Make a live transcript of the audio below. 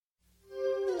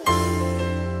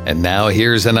And now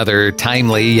here's another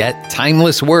timely yet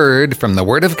timeless word from the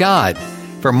Word of God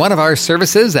from one of our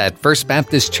services at First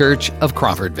Baptist Church of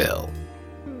Crawfordville.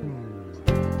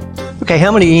 Okay,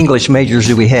 how many English majors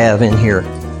do we have in here?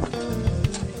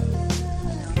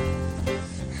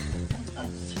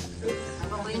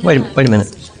 Wait a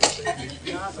minute.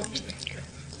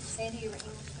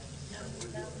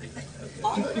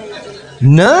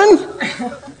 None?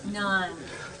 None.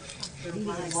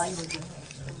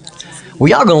 Well,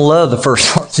 y'all gonna love the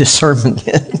first part of this sermon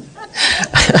then.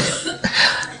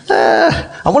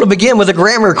 I want to begin with a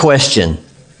grammar question.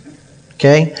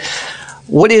 Okay?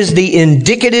 What is the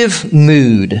indicative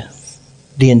mood?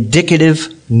 The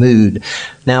indicative mood.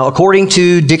 Now, according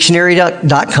to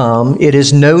dictionary.com, it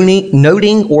is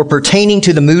noting or pertaining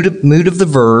to the mood of the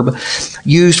verb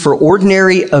used for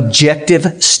ordinary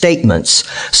objective statements,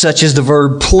 such as the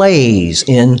verb plays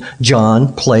in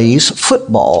John plays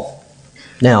football.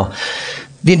 Now,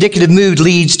 the indicative mood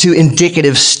leads to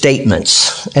indicative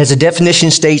statements. As the definition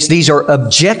states, these are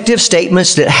objective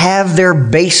statements that have their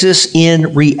basis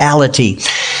in reality.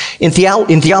 In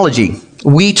theology,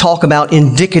 we talk about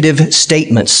indicative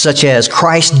statements such as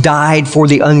Christ died for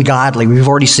the ungodly. We've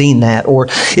already seen that. Or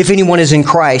if anyone is in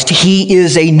Christ, he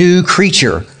is a new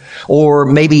creature. Or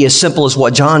maybe as simple as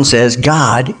what John says,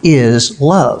 God is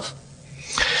love.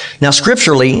 Now,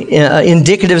 scripturally,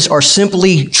 indicatives are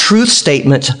simply truth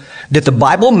statements that the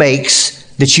Bible makes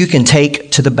that you can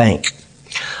take to the bank.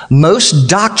 Most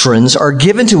doctrines are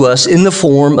given to us in the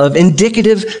form of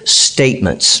indicative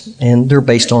statements, and they're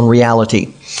based on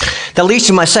reality. That leads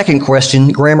to my second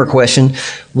question, grammar question.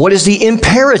 What is the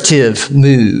imperative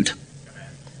mood?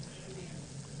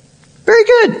 Very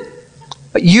good.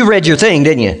 You read your thing,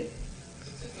 didn't you?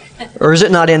 Or is it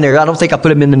not in there? I don't think I put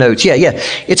them in the notes. Yeah.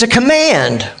 It's a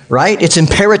command, right? It's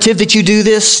imperative that you do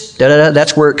this.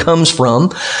 That's where it comes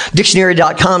from.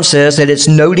 Dictionary.com says that it's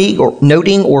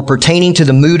noting or pertaining to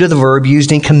the mood of the verb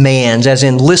used in commands, as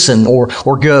in listen or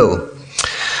go.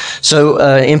 So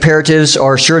imperatives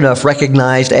are sure enough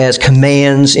recognized as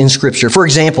commands in Scripture. For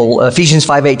example, Ephesians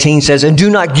 5:18 says, "And do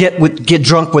not get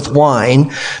drunk with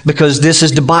wine, because this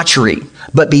is debauchery,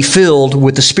 but be filled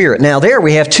with the Spirit." Now there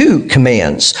we have two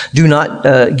commands. Do not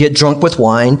get drunk with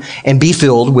wine and be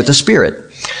filled with the Spirit.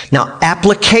 Now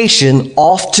application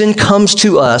often comes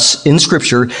to us in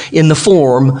Scripture in the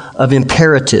form of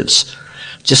imperatives.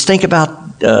 Just think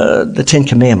about the Ten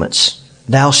Commandments.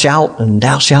 Thou shalt and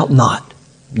thou shalt not.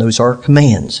 Those are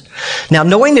commands. Now,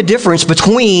 knowing the difference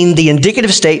between the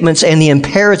indicative statements and the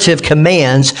imperative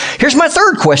commands, here's my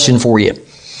third question for you.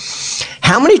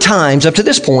 How many times, up to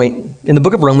this point in the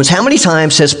book of Romans, how many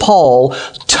times has Paul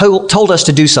told us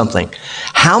to do something?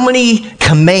 How many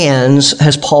commands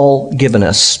has Paul given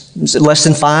us? Is it less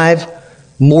than 5?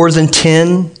 More than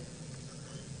 10?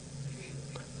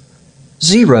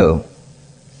 0.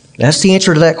 That's the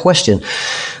answer to that question.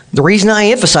 The reason I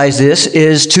emphasize this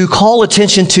is to call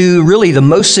attention to really the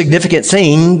most significant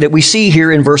thing that we see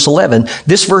here in verse 11.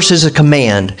 This verse is a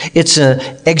command. It's an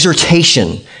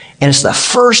exhortation, and it's the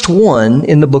first one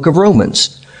in the book of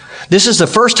Romans. This is the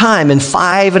first time in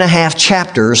 5.5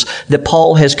 chapters that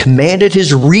Paul has commanded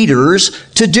his readers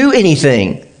to do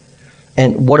anything.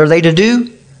 And what are they to do?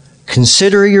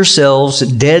 Consider yourselves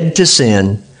dead to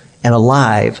sin and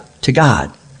alive to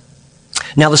God.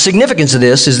 Now, the significance of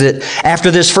this is that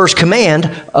after this first command,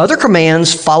 other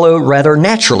commands follow rather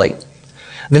naturally.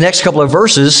 The next couple of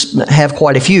verses have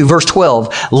quite a few. Verse 12,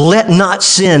 "Let not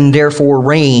sin therefore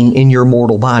reign in your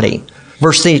mortal body."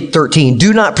 Verse 13,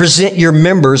 "Do not present your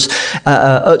members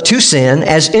to sin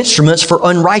as instruments for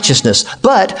unrighteousness,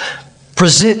 but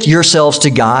present yourselves to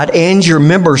God and your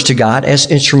members to God as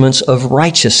instruments of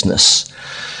righteousness."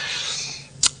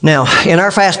 Now, in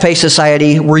our fast-paced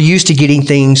society, we're used to getting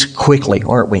things quickly,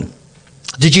 aren't we?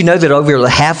 Did you know that over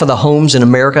half of the homes in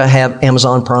America have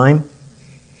Amazon Prime?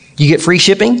 You get free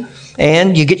shipping,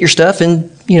 and you get your stuff in,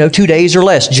 2 days or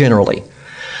less, generally.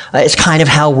 It's kind of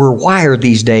how we're wired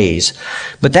these days.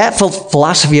 But that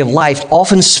philosophy of life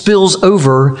often spills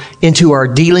over into our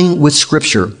dealing with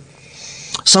Scripture.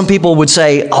 Some people would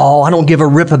say, "Oh, I don't give a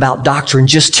rip about doctrine.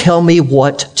 Just tell me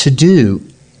what to do."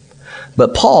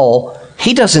 But Paul,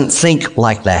 he doesn't think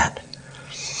like that.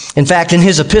 In fact, in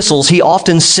his epistles, he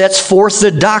often sets forth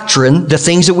the doctrine, the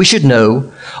things that we should know,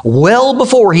 well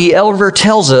before he ever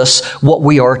tells us what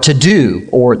we are to do,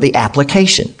 or the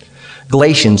application.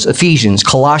 Galatians, Ephesians,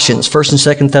 Colossians, 1st and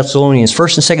 2nd Thessalonians,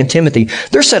 1st and 2nd Timothy,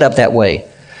 they're set up that way.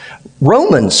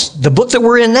 Romans, the book that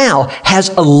we're in now,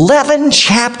 has 11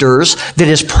 chapters that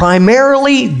is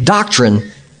primarily doctrine.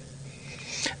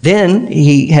 Then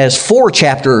he has 4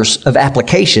 chapters of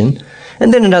application.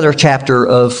 and then another chapter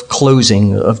of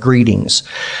closing, of greetings.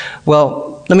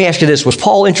 Well, let me ask you this. Was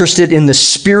Paul interested in the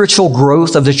spiritual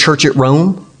growth of the church at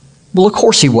Rome? Well, of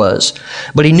course he was.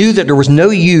 But he knew that there was no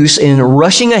use in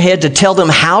rushing ahead to tell them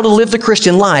how to live the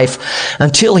Christian life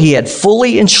until he had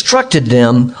fully instructed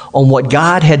them on what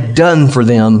God had done for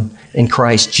them in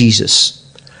Christ Jesus.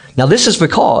 Now, this is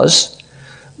because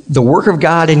the work of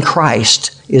God in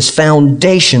Christ is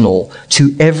foundational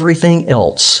to everything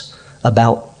else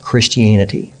about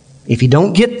Christianity. If you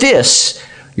don't get this,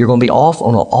 you're going to be off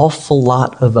on an awful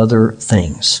lot of other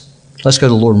things. Let's go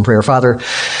to the Lord in prayer. Father,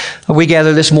 we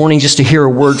gather this morning just to hear a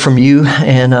word from you,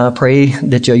 and pray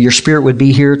that your Spirit would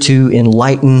be here to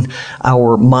enlighten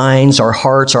our minds, our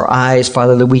hearts, our eyes,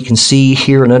 Father, that we can see,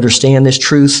 hear, and understand this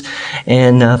truth.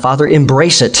 And Father,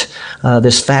 embrace it,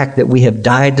 this fact that we have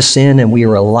died to sin and we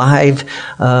are alive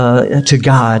to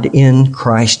God in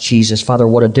Christ Jesus. Father,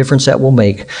 what a difference that will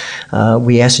make.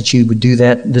 We ask that you would do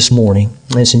that this morning.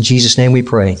 And it's in Jesus' name we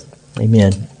pray.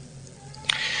 Amen.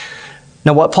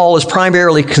 Now, what Paul is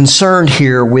primarily concerned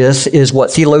here with is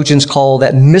what theologians call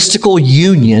that mystical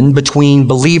union between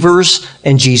believers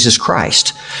and Jesus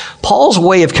Christ. Paul's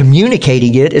way of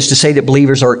communicating it is to say that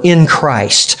believers are in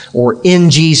Christ, or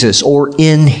in Jesus, or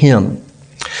in Him.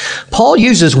 Paul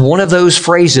uses one of those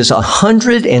phrases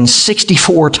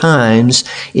 164 times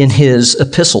in his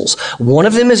epistles. One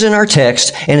of them is in our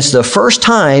text, and it's the first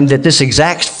time that this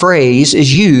exact phrase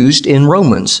is used in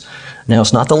Romans. Now,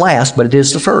 it's not the last, but it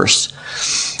is the first.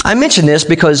 I mention this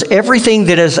because everything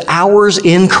that is ours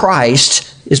in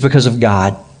Christ is because of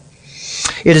God.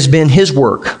 It has been His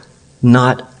work,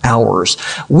 not ours.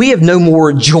 We have no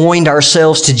more joined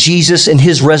ourselves to Jesus in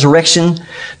His resurrection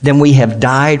than we have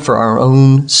died for our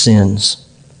own sins.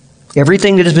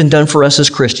 Everything that has been done for us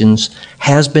as Christians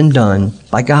has been done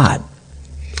by God.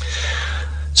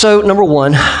 So, number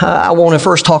one, I want to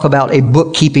first talk about a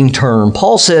bookkeeping term.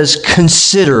 Paul says,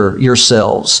 consider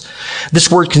yourselves.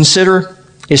 This word consider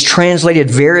is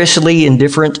translated variously in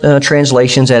different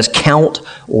translations as count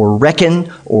or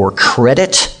reckon or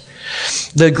credit.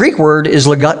 The Greek word is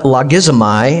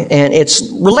logizomai, and it's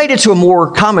related to a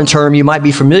more common term you might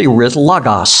be familiar with,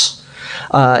 logos.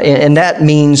 And that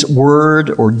means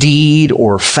word or deed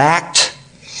or fact.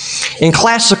 In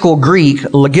classical Greek,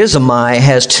 logizomai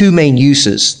has two main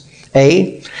uses.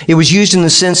 A, it was used in the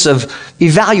sense of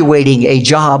evaluating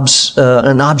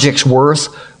an object's worth,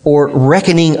 or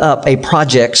reckoning up a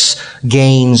project's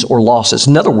gains or losses.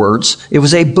 In other words, it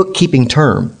was a bookkeeping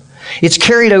term. It's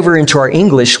carried over into our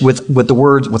English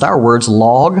with our words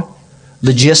log,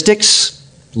 logistics,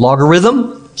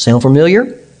 logarithm. Sound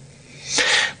familiar?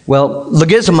 Well,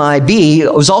 logizomai B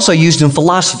was also used in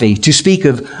philosophy to speak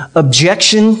of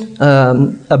objective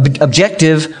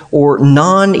or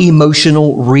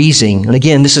non-emotional reasoning. And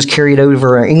again, this is carried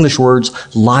over our English words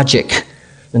logic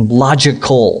and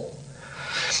logical.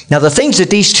 Now, the things that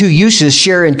these two uses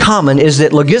share in common is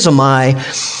that logizomai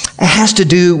has to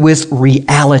do with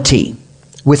reality,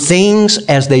 with things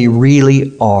as they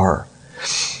really are.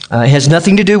 It has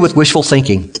nothing to do with wishful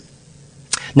thinking.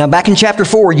 Now, back in chapter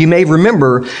 4, you may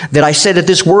remember that I said that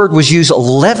this word was used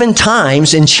 11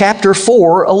 times in chapter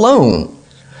 4 alone.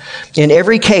 In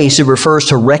every case, it refers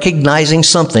to recognizing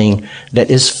something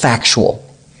that is factual.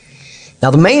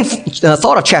 Now, the main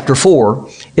thought of chapter 4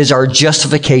 is our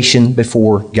justification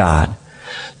before God.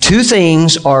 Two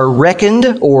things are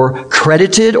reckoned or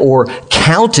credited or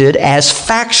counted as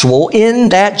factual in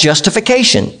that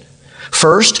justification.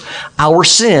 First, our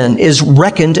sin is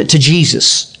reckoned to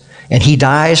Jesus, and He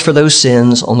dies for those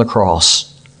sins on the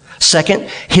cross. Second,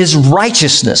 His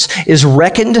righteousness is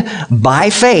reckoned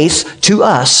by faith to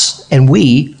us, and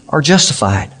we are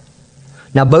justified.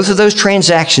 Now, both of those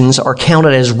transactions are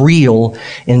counted as real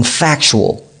and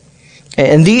factual.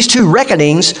 And these two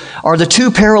reckonings are the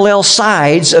two parallel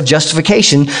sides of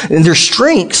justification, and their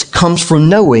strength comes from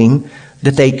knowing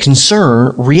that they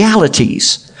concern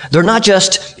realities. They're not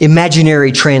just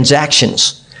imaginary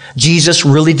transactions. Jesus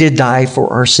really did die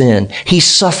for our sin. He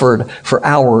suffered for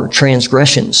our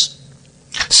transgressions.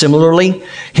 Similarly,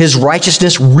 His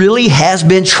righteousness really has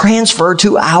been transferred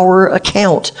to our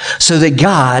account so that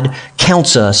God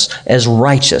counts us as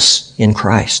righteous in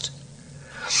Christ.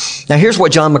 Now, here's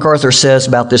what John MacArthur says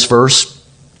about this verse,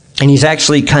 and he's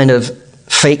actually kind of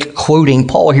fake quoting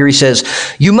Paul here. He says,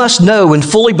 "You must know and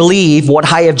fully believe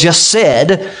what I have just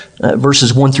said,"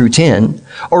 verses 1 through 10,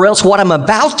 "or else what I'm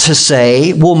about to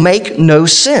say will make no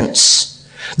sense.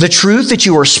 The truth that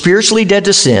you are spiritually dead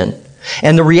to sin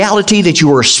and the reality that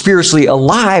you are spiritually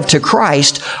alive to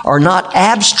Christ are not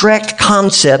abstract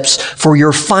concepts for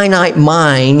your finite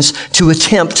minds to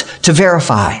attempt to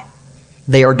verify.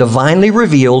 They are divinely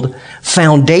revealed,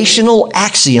 foundational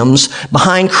axioms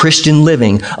behind Christian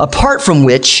living, apart from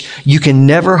which you can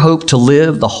never hope to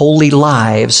live the holy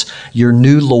lives your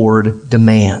new Lord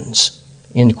demands.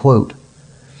 End quote.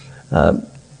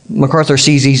 MacArthur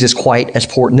sees these as quite as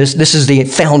important. This is the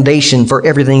foundation for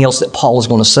everything else that Paul is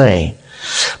going to say.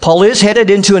 Paul is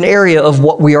headed into an area of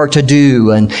what we are to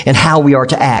do and how we are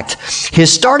to act.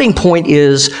 His starting point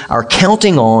is our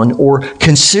counting on or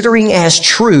considering as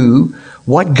true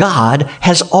what God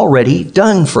has already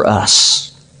done for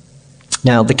us.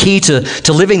 Now, the key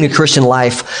to living the Christian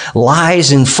life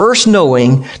lies in first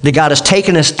knowing that God has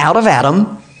taken us out of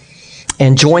Adam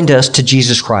and joined us to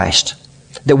Jesus Christ.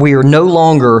 That we are no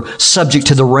longer subject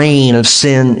to the reign of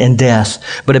sin and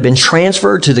death, but have been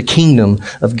transferred to the kingdom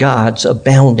of God's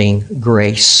abounding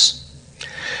grace.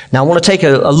 Now, I want to take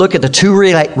a look at the two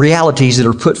realities that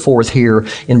are put forth here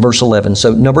in verse 11.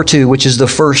 So, number 2, which is the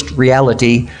first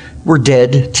reality, we're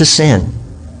dead to sin.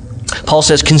 Paul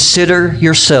says, consider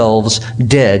yourselves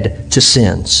dead to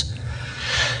sins.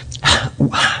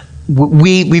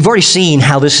 We've already seen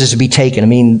how this is to be taken. I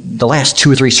mean, the last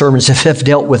 2 or 3 sermons have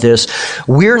dealt with this.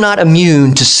 We're not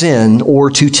immune to sin or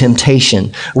to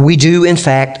temptation. We do, in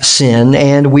fact, sin,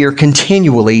 and we are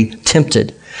continually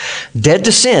tempted. Dead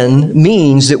to sin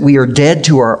means that we are dead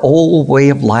to our old way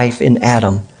of life in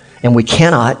Adam, and we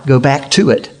cannot go back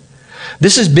to it.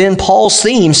 This has been Paul's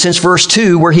theme since verse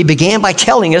 2, where he began by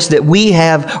telling us that we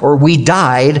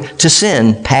died to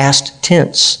sin, past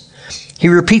tense. He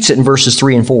repeats it in verses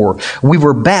 3 and 4. We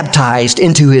were baptized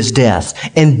into his death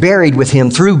and buried with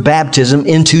him through baptism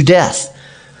into death.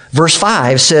 Verse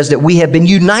 5 says that we have been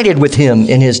united with him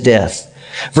in his death.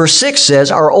 Verse 6 says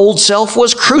our old self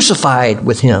was crucified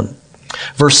with him.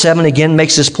 Verse 7 again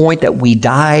makes this point that we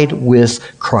died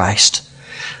with Christ.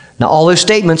 Now, all those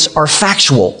statements are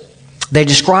factual. They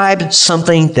describe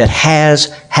something that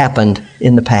has happened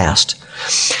in the past.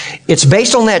 It's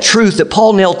based on that truth that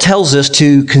Paul now tells us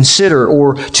to consider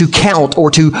or to count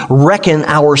or to reckon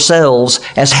ourselves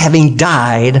as having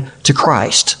died to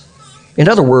Christ. In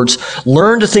other words,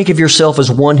 learn to think of yourself as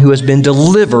one who has been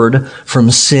delivered from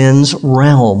sin's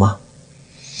realm.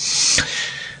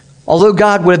 Although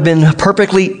God would have been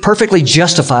perfectly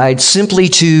justified simply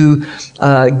to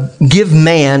give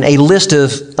man a list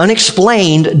of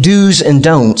unexplained do's and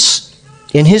don'ts,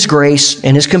 in his grace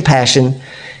and his compassion,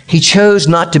 he chose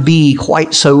not to be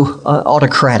quite so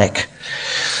autocratic.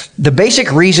 The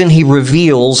basic reason he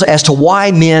reveals as to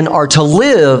why men are to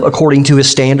live according to his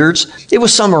standards, it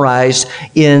was summarized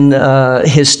in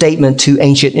his statement to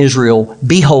ancient Israel,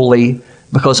 "Be holy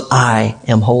because I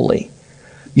am holy."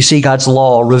 You see, God's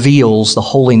law reveals the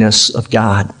holiness of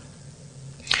God.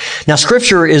 Now,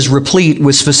 Scripture is replete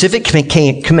with specific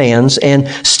commands and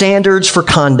standards for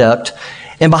conduct,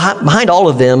 and behind all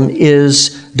of them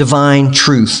is divine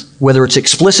truth, whether it's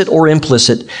explicit or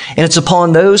implicit, and it's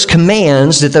upon those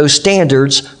commands that those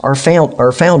standards are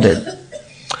founded.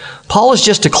 Paul has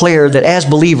just declared that as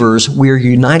believers, we are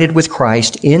united with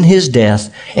Christ in his death,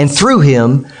 and through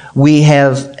him, we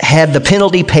have had the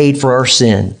penalty paid for our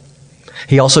sin.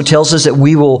 He also tells us that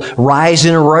we will rise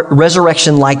in a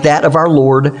resurrection like that of our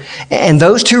Lord. And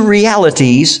those two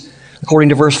realities, according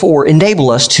to verse 4, enable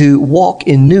us to walk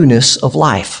in newness of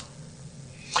life.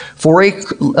 For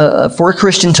a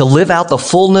Christian to live out the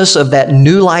fullness of that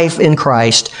new life in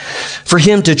Christ, for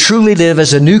him to truly live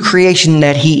as a new creation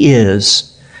that he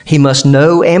is, he must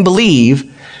know and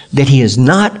believe that he is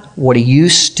not what he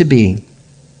used to be.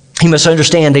 He must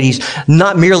understand that he's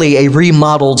not merely a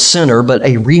remodeled sinner, but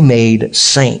a remade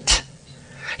saint.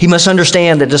 He must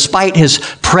understand that despite his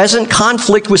present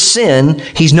conflict with sin,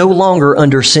 he's no longer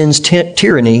under sin's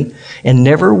tyranny and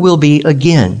never will be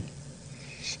again.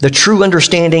 The true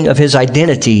understanding of his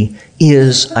identity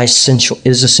is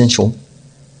essential.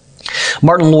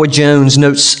 Martin Lloyd-Jones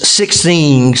notes six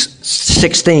things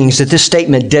that this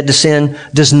statement, dead to sin,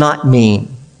 does not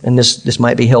mean. And this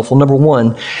might be helpful. Number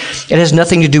 1, it has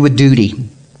nothing to do with duty.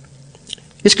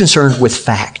 It's concerned with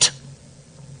fact.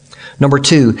 Number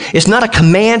 2, it's not a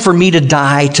command for me to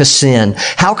die to sin.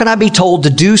 How can I be told to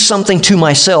do something to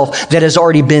myself that has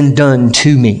already been done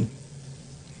to me?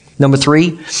 Number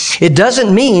 3, it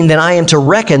doesn't mean that I am to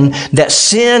reckon that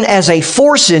sin as a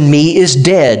force in me is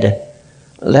dead.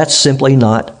 That's simply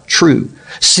not true.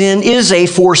 Sin is a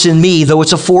force in me, though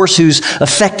it's a force whose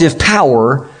effective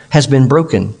power has been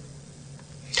broken.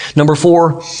 Number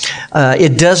 4,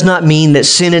 it does not mean that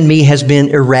sin in me has been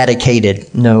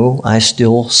eradicated. No, I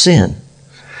still sin.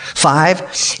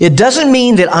 5, it doesn't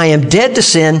mean that I am dead to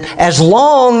sin as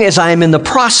long as I am in the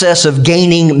process of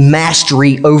gaining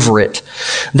mastery over it.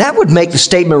 That would make the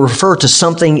statement refer to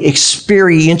something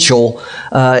experiential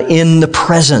in the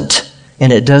present,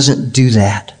 and it doesn't do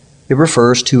that. It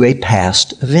refers to a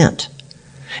past event.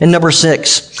 And number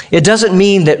 6, it doesn't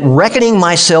mean that reckoning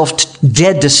myself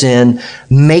dead to sin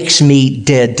makes me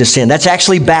dead to sin. That's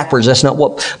actually backwards. That's not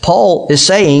what Paul is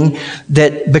saying,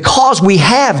 that because we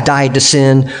have died to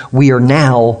sin, we are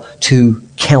now to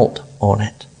count on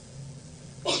it.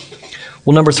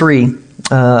 Well, number 3,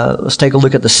 let's take a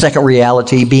look at the second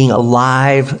reality, being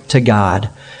alive to God.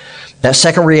 That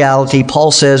second reality,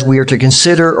 Paul says we are to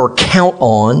consider or count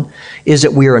on, is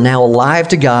that we are now alive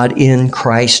to God in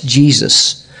Christ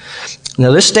Jesus.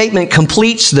 Now, this statement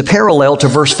completes the parallel to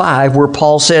verse 5, where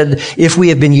Paul said, if we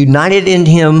have been united in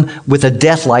him with a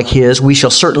death like his, we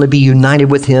shall certainly be united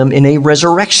with him in a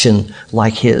resurrection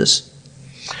like his.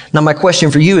 Now, my question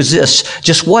for you is this: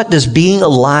 just what does being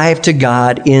alive to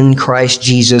God in Christ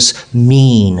Jesus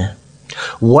mean?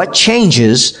 What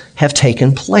changes have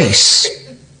taken place?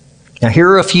 Now, here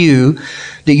are a few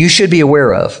that you should be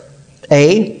aware of.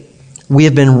 A, we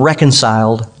have been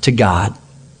reconciled to God.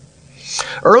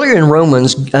 Earlier in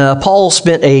Romans, Paul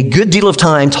spent a good deal of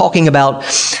time talking about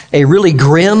a really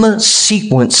grim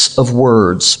sequence of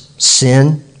words: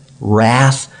 sin,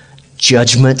 wrath,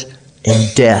 judgment,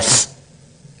 and death.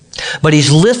 But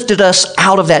he's lifted us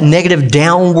out of that negative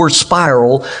downward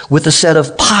spiral with a set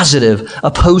of positive,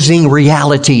 opposing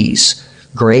realities: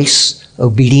 grace,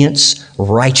 obedience,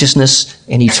 righteousness,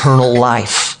 and eternal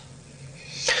life.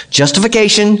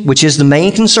 Justification, which is the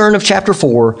main concern of chapter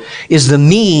 4, is the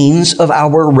means of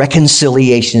our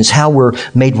reconciliation, is how we're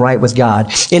made right with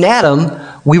God. In Adam,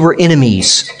 we were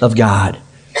enemies of God.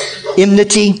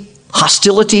 Enmity,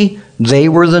 hostility, they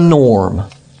were the norm.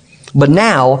 But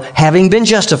now, having been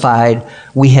justified,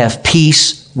 we have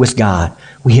peace with God.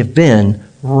 We have been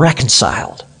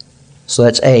reconciled. So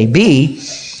that's A. B,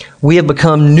 we have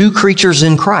become new creatures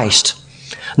in Christ.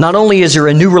 Not only is there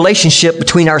a new relationship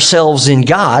between ourselves and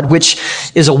God, which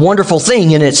is a wonderful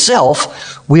thing in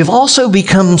itself, we have also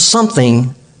become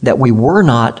something that we were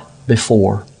not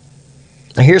before.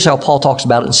 Now, here's how Paul talks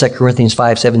about it in 2 Corinthians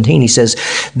 5:17. He says,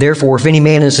 therefore, if any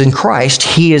man is in Christ,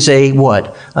 he is a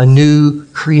what? A new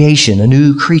creation, a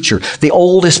new creature. The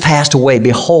old has passed away.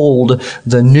 Behold,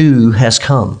 the new has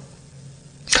come.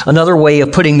 Another way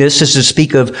of putting this is to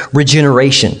speak of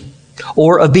regeneration,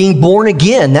 or of being born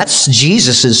again. That's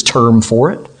Jesus' term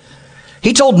for it.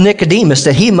 He told Nicodemus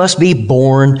that he must be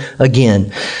born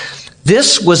again.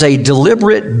 This was a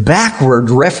deliberate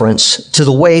backward reference to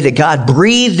the way that God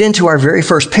breathed into our very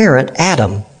first parent,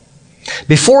 Adam.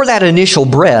 Before that initial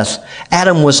breath,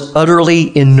 Adam was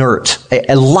utterly inert,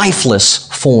 a lifeless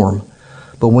form.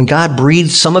 But when God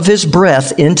breathed some of his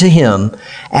breath into him,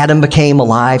 Adam became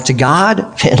alive to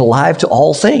God and alive to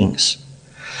all things.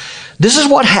 This is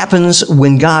what happens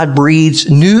when God breathes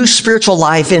new spiritual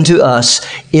life into us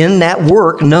in that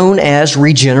work known as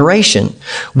regeneration.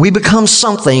 We become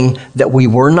something that we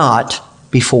were not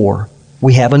before.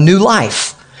 We have a new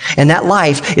life, and that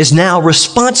life is now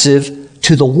responsive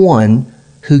to the one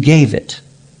who gave it.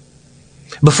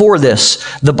 Before this,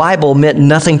 the Bible meant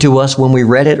nothing to us when we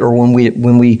read it or when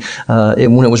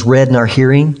it was read in our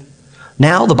hearing.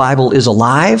 Now the Bible is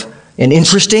alive and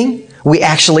interesting. We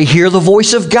actually hear the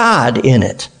voice of God in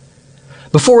it.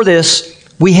 Before this,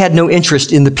 we had no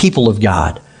interest in the people of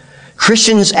God.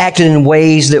 Christians acted in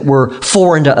ways that were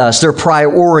foreign to us. Their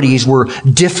priorities were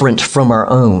different from our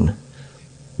own.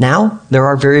 Now, they're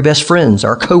our very best friends,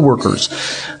 our co-workers.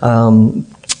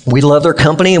 We love their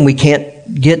company and we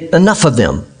can't get enough of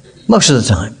them most of the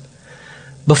time.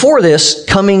 Before this,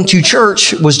 coming to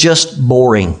church was just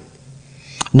boring.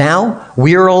 Now,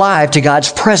 we are alive to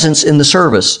God's presence in the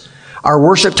service. Our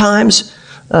worship times,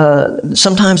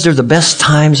 sometimes they're the best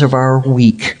times of our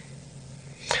week.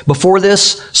 Before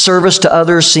this, service to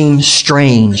others seemed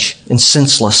strange and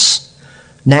senseless.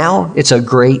 Now, it's a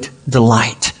great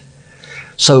delight.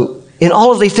 So, in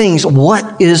all of these things,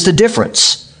 what is the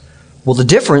difference? Well, the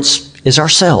difference is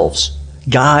ourselves.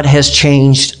 God has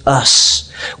changed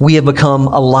us. We have become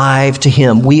alive to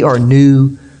Him. We are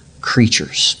new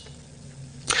creatures.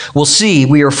 We'll see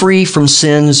we are free from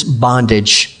sin's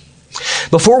bondage.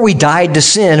 Before we died to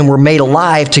sin and were made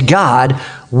alive to God,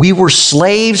 we were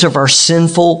slaves of our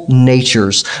sinful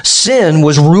natures. Sin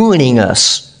was ruining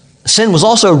us. Sin was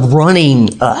also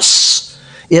running us.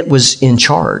 It was in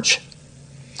charge.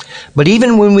 But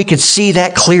even when we could see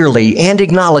that clearly and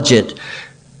acknowledge it,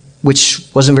 which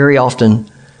wasn't very often,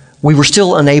 we were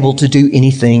still unable to do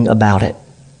anything about it.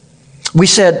 We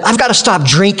said, I've got to stop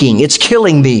drinking. It's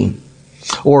killing me.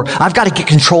 Or I've got to get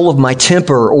control of my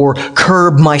temper or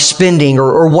curb my spending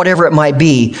or whatever it might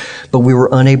be. But we were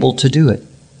unable to do it.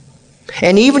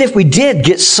 And even if we did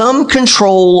get some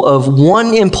control of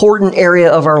one important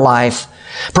area of our life,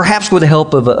 perhaps with the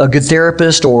help of a good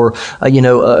therapist or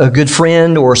a good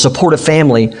friend or a supportive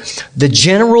family, the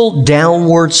general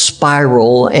downward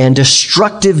spiral and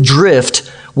destructive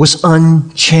drift was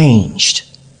unchanged.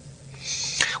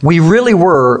 We really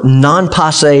were non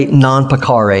posse, non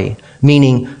peccare,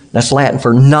 meaning that's Latin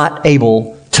for not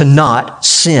able to not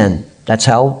sin. That's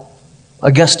how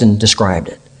Augustine described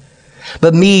it.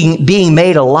 But being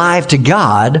made alive to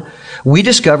God, we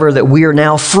discover that we are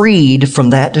now freed from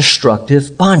that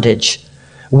destructive bondage.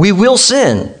 We will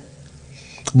sin,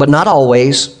 but not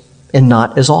always and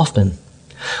not as often.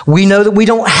 We know that we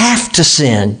don't have to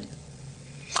sin.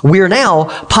 We are now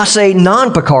posse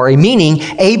non peccare, meaning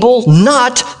able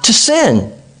not to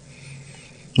sin.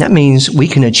 That means we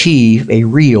can achieve a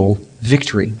real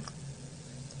victory.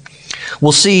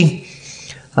 We'll see,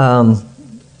 D.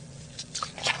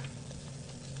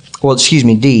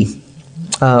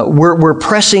 We're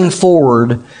pressing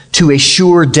forward to a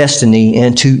sure destiny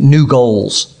and to new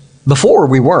goals. Before,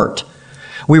 we weren't.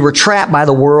 We were trapped by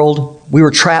the world. We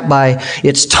were trapped by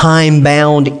its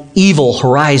time-bound evil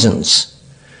horizons.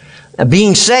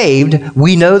 Being saved,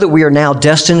 we know that we are now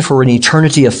destined for an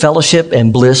eternity of fellowship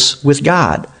and bliss with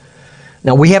God.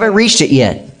 Now, we haven't reached it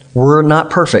yet. We're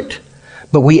not perfect.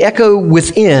 But we echo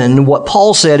within what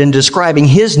Paul said in describing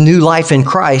his new life in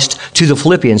Christ to the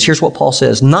Philippians. Here's what Paul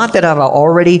says. Not that I've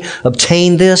already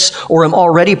obtained this or am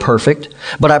already perfect,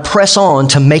 but I press on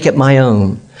to make it my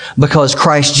own, because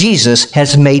Christ Jesus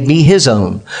has made me his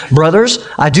own. Brothers,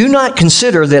 I do not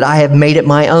consider that I have made it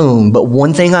my own, but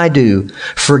one thing I do,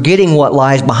 forgetting what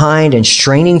lies behind and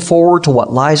straining forward to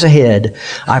what lies ahead,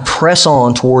 I press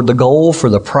on toward the goal for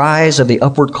the prize of the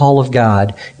upward call of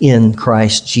God in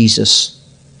Christ Jesus.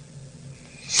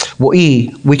 Well,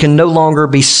 we can no longer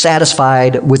be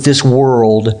satisfied with this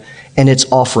world and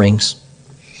its offerings.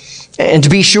 And to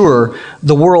be sure,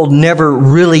 the world never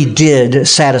really did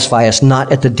satisfy us,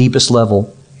 not at the deepest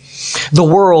level. The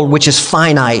world, which is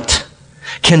finite,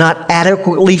 cannot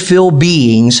adequately fill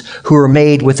beings who are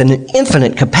made with an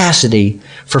infinite capacity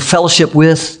for fellowship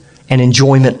with and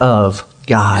enjoyment of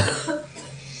God.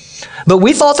 But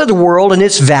we thought that the world and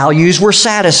its values were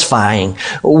satisfying.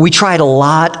 We tried a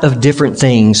lot of different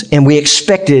things, and we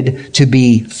expected to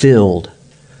be filled.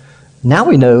 Now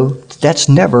we know that's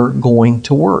never going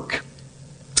to work.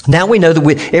 Now we know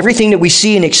that everything that we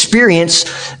see and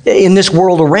experience in this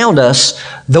world around us,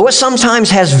 though it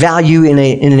sometimes has value in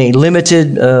a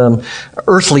limited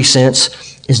earthly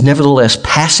sense, is nevertheless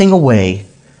passing away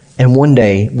and one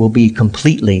day will be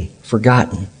completely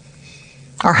forgotten.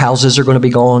 Our houses are going to be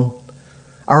gone.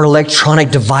 Our electronic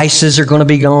devices are going to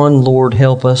be gone. Lord,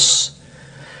 help us.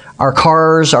 Our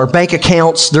cars, our bank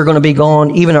accounts, they're going to be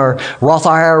gone. Even our Roth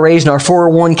IRAs and our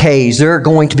 401ks, they're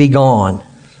going to be gone.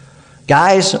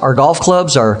 Guys, our golf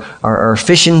clubs, our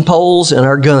fishing poles, and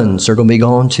our guns are going to be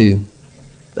gone too.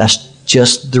 That's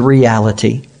just the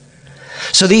reality.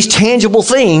 So these tangible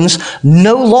things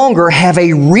no longer have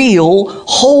a real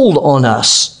hold on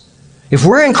us. If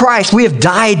we're in Christ, we have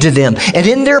died to them. And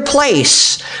in their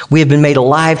place, we have been made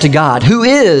alive to God, who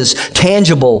is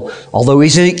tangible, although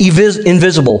he's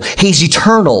invisible. He's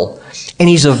eternal, and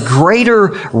he's of greater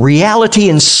reality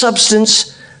and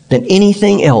substance than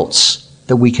anything else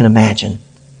that we can imagine.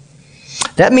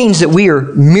 That means that we are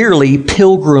merely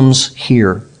pilgrims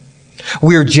here.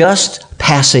 We are just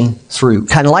passing through.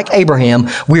 Kind of like Abraham,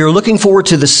 we are looking forward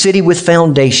to the city with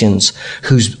foundations,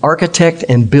 whose architect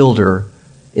and builder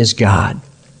is God.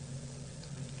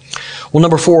 Well,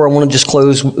 number 4, I want to just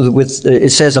close with,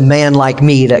 it says, a man like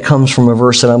me. That comes from a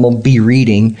verse that I'm going to be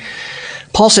reading.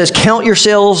 Paul says, count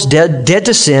yourselves dead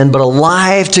to sin, but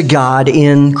alive to God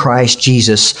in Christ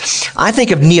Jesus. I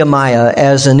think of Nehemiah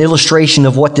as an illustration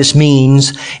of what this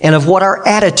means and of what our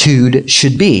attitude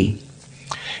should be.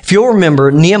 If you'll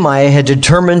remember, Nehemiah had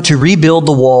determined to rebuild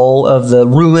the wall of the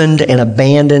ruined and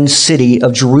abandoned city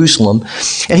of Jerusalem,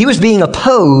 and he was being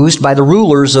opposed by the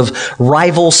rulers of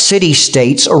rival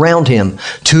city-states around him.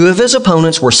 2 of his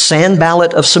opponents were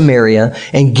Sanballat of Samaria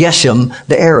and Geshem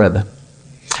the Arab.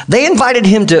 They invited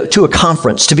him to a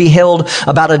conference to be held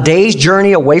about a day's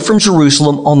journey away from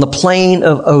Jerusalem on the plain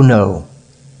of Ono.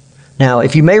 Now,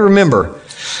 if you may remember,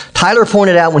 Tyler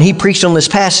pointed out when he preached on this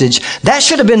passage, that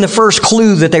should have been the first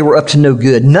clue that they were up to no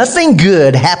good. Nothing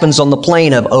good happens on the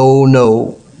plain of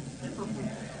Ono.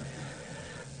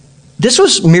 This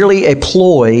was merely a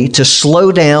ploy to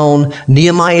slow down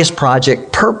Nehemiah's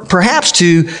project, perhaps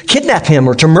to kidnap him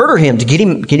or to murder him, to get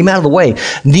him out of the way.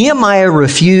 Nehemiah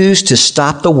refused to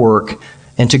stop the work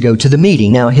and to go to the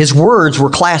meeting. Now, his words were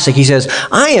classic. He says,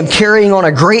 I am carrying on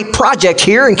a great project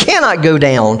here and cannot go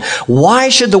down. Why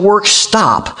should the work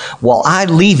stop while I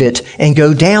leave it and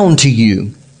go down to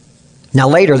you? Now,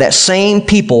 later, that same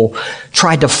people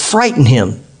tried to frighten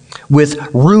him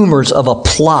with rumors of a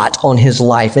plot on his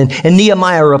life. And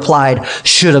Nehemiah replied,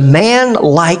 should a man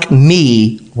like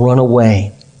me run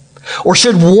away? Or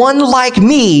should one like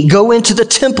me go into the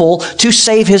temple to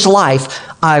save his life?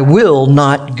 I will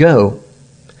not go.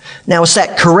 Now, it's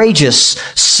that courageous,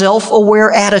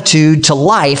 self-aware attitude to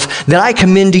life that I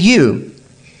commend to you.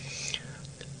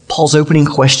 Paul's opening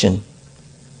question,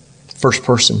 first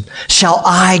person, shall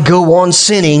I go on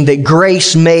sinning that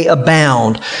grace may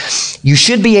abound? You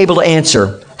should be able to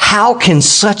answer, how can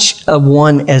such a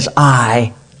one as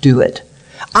I do it?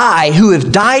 I, who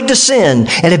have died to sin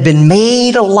and have been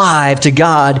made alive to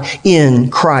God in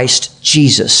Christ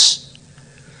Jesus.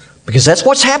 Because that's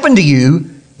what's happened to you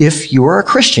if you are a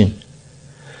Christian.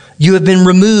 You have been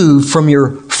removed from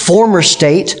your former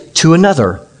state to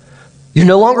another. You're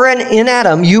no longer in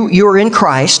Adam, you are in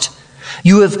Christ.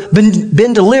 You have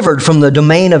been delivered from the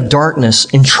domain of darkness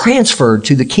and transferred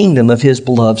to the kingdom of His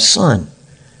beloved Son.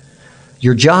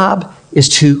 Your job is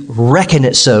to reckon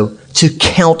it so, to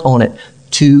count on it,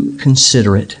 to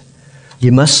consider it.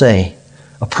 You must say,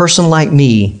 a person like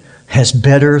me has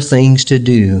better things to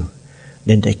do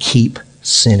than to keep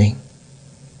sinning.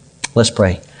 Let's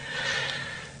pray.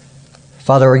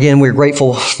 Father, again, we're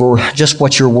grateful for just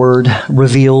what your word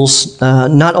reveals,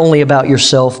 not only about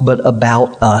yourself, but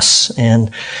about us.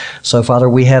 And so, Father,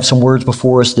 we have some words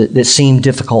before us that seem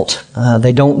difficult.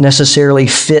 They don't necessarily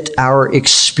fit our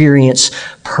experience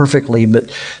perfectly,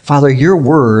 but Father, your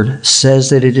word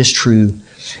says that it is true.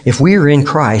 If we are in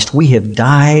Christ, we have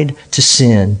died to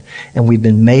sin, and we've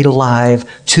been made alive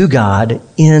to God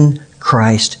in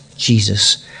Christ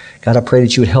Jesus. God, I pray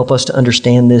that you would help us to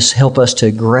understand this, help us to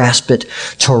grasp it,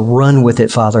 to run with it,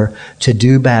 Father, to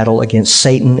do battle against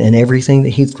Satan and everything that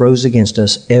he throws against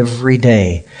us every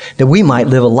day, that we might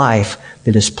live a life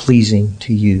that is pleasing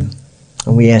to you.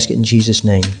 And we ask it in Jesus'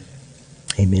 name.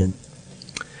 Amen.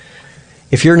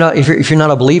 If you're not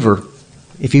a believer,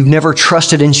 if you've never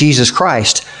trusted in Jesus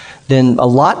Christ, then a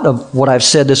lot of what I've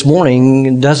said this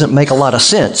morning doesn't make a lot of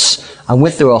sense. I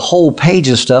went through a whole page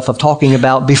of stuff of talking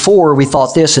about before we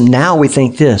thought this and now we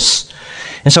think this.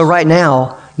 And so right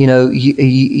now,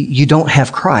 you don't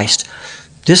have Christ.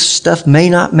 This stuff may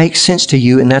not make sense to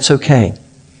you, and that's okay.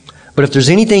 But if there's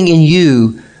anything in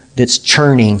you that's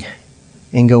churning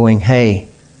and going, hey,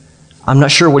 I'm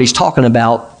not sure what he's talking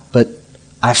about, but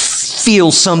I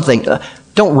feel something.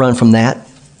 Don't run from that.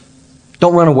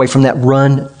 Don't run away from that.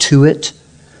 Run to it.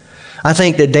 I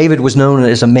think that David was known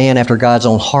as a man after God's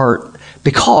own heart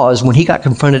because when he got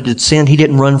confronted with sin, he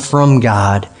didn't run from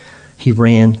God. He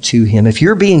ran to Him. If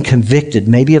you're being convicted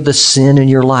maybe of the sin in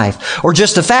your life or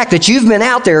just the fact that you've been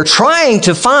out there trying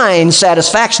to find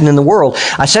satisfaction in the world,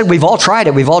 I said we've all tried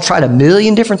it. We've all tried a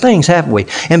million different things, haven't we?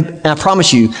 And I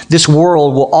promise you, this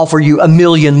world will offer you a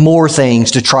million more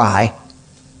things to try.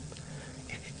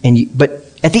 But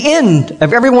at the end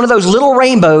of every one of those little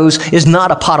rainbows is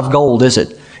not a pot of gold, is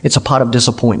it? It's a pot of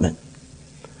disappointment.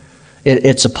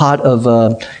 It's a pot of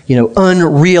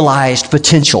unrealized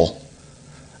potential.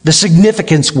 The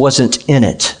significance wasn't in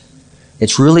it.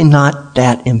 It's really not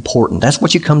that important. That's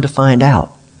what you come to find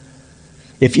out.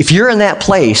 If you're in that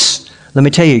place, let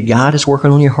me tell you, God is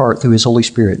working on your heart through His Holy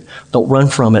Spirit. Don't run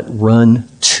from it. Run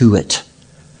to it.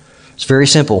 It's very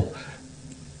simple.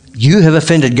 You have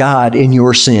offended God in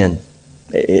your sin.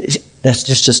 That's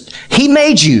just He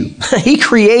made you. He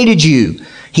created you.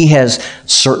 He has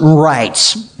certain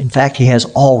rights. In fact, He has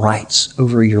all rights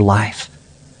over your life.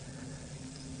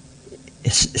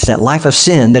 It's that life of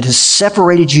sin that has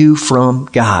separated you from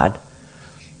God.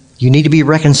 You need to be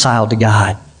reconciled to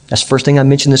God. That's the first thing I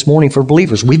mentioned this morning for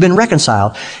believers. We've been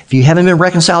reconciled. If you haven't been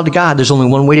reconciled to God, there's only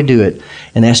one way to do it,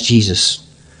 and that's Jesus.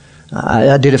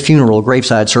 I did a funeral, a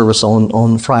graveside service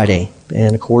on Friday.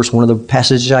 And of course, one of the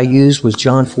passages I used was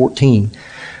John 14,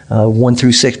 1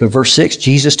 through 6. But verse 6,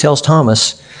 Jesus tells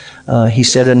Thomas, He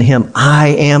said unto him, I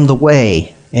am the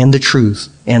way and the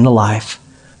truth and the life.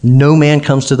 No man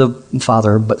comes to the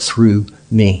Father but through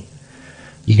me.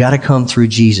 You got to come through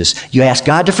Jesus. You ask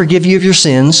God to forgive you of your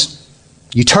sins.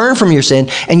 You turn from your sin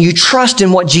and you trust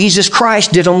in what Jesus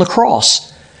Christ did on the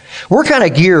cross. We're kind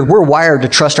of geared, we're wired to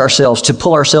trust ourselves, to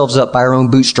pull ourselves up by our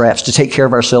own bootstraps, to take care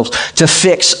of ourselves, to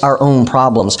fix our own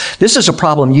problems. This is a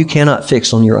problem you cannot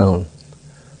fix on your own.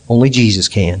 Only Jesus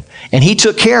can. And he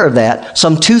took care of that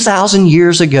some 2,000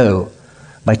 years ago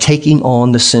by taking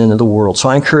on the sin of the world. So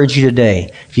I encourage you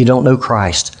today, if you don't know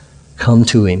Christ, come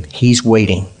to him. He's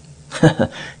waiting.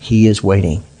 He is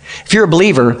waiting. If you're a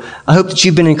believer, I hope that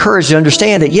you've been encouraged to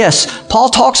understand that, yes, Paul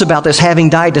talks about this having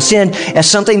died to sin as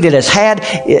something that has had,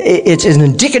 it's an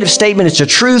indicative statement, it's a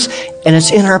truth, and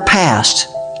it's in our past.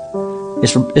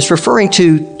 It's referring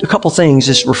to a couple things.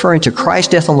 It's referring to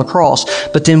Christ's death on the cross,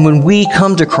 but then when we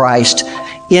come to Christ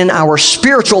in our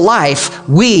spiritual life,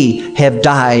 we have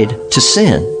died to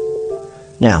sin.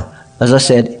 Now, as I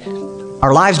said,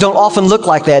 our lives don't often look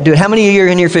like that, do it? How many of you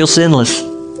in here feel sinless?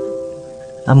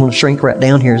 I'm going to shrink right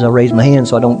down here as I raise my hand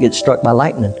so I don't get struck by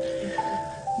lightning.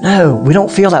 No, we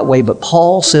don't feel that way, but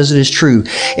Paul says it is true.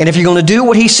 And if you're going to do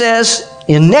what he says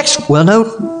I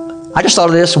just thought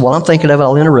of this, while I'm thinking of it,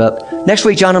 I'll interrupt. Next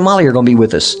week, John and Molly are going to be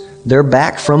with us. They're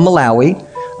back from Malawi,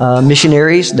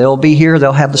 missionaries. They'll be here.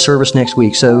 They'll have the service next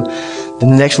week. So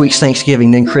then next week's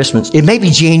Thanksgiving, then Christmas. It may be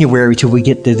January till we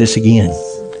get to this again.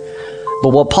 But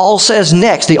what Paul says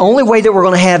next, the only way that we're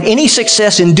going to have any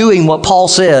success in doing what Paul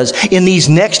says in these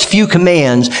next few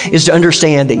commands is to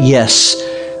understand that, yes,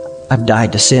 I've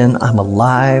died to sin. I'm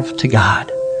alive to God.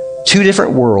 Two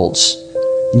different worlds.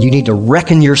 And you need to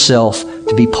reckon yourself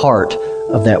to be part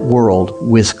of that world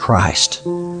with Christ.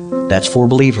 That's for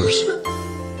believers.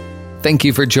 Thank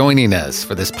you for joining us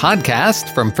for this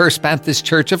podcast from First Baptist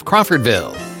Church of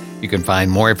Crawfordville. You can find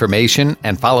more information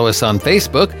and follow us on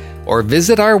Facebook or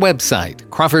visit our website,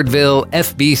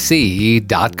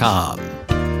 crawfordvillefbc.com.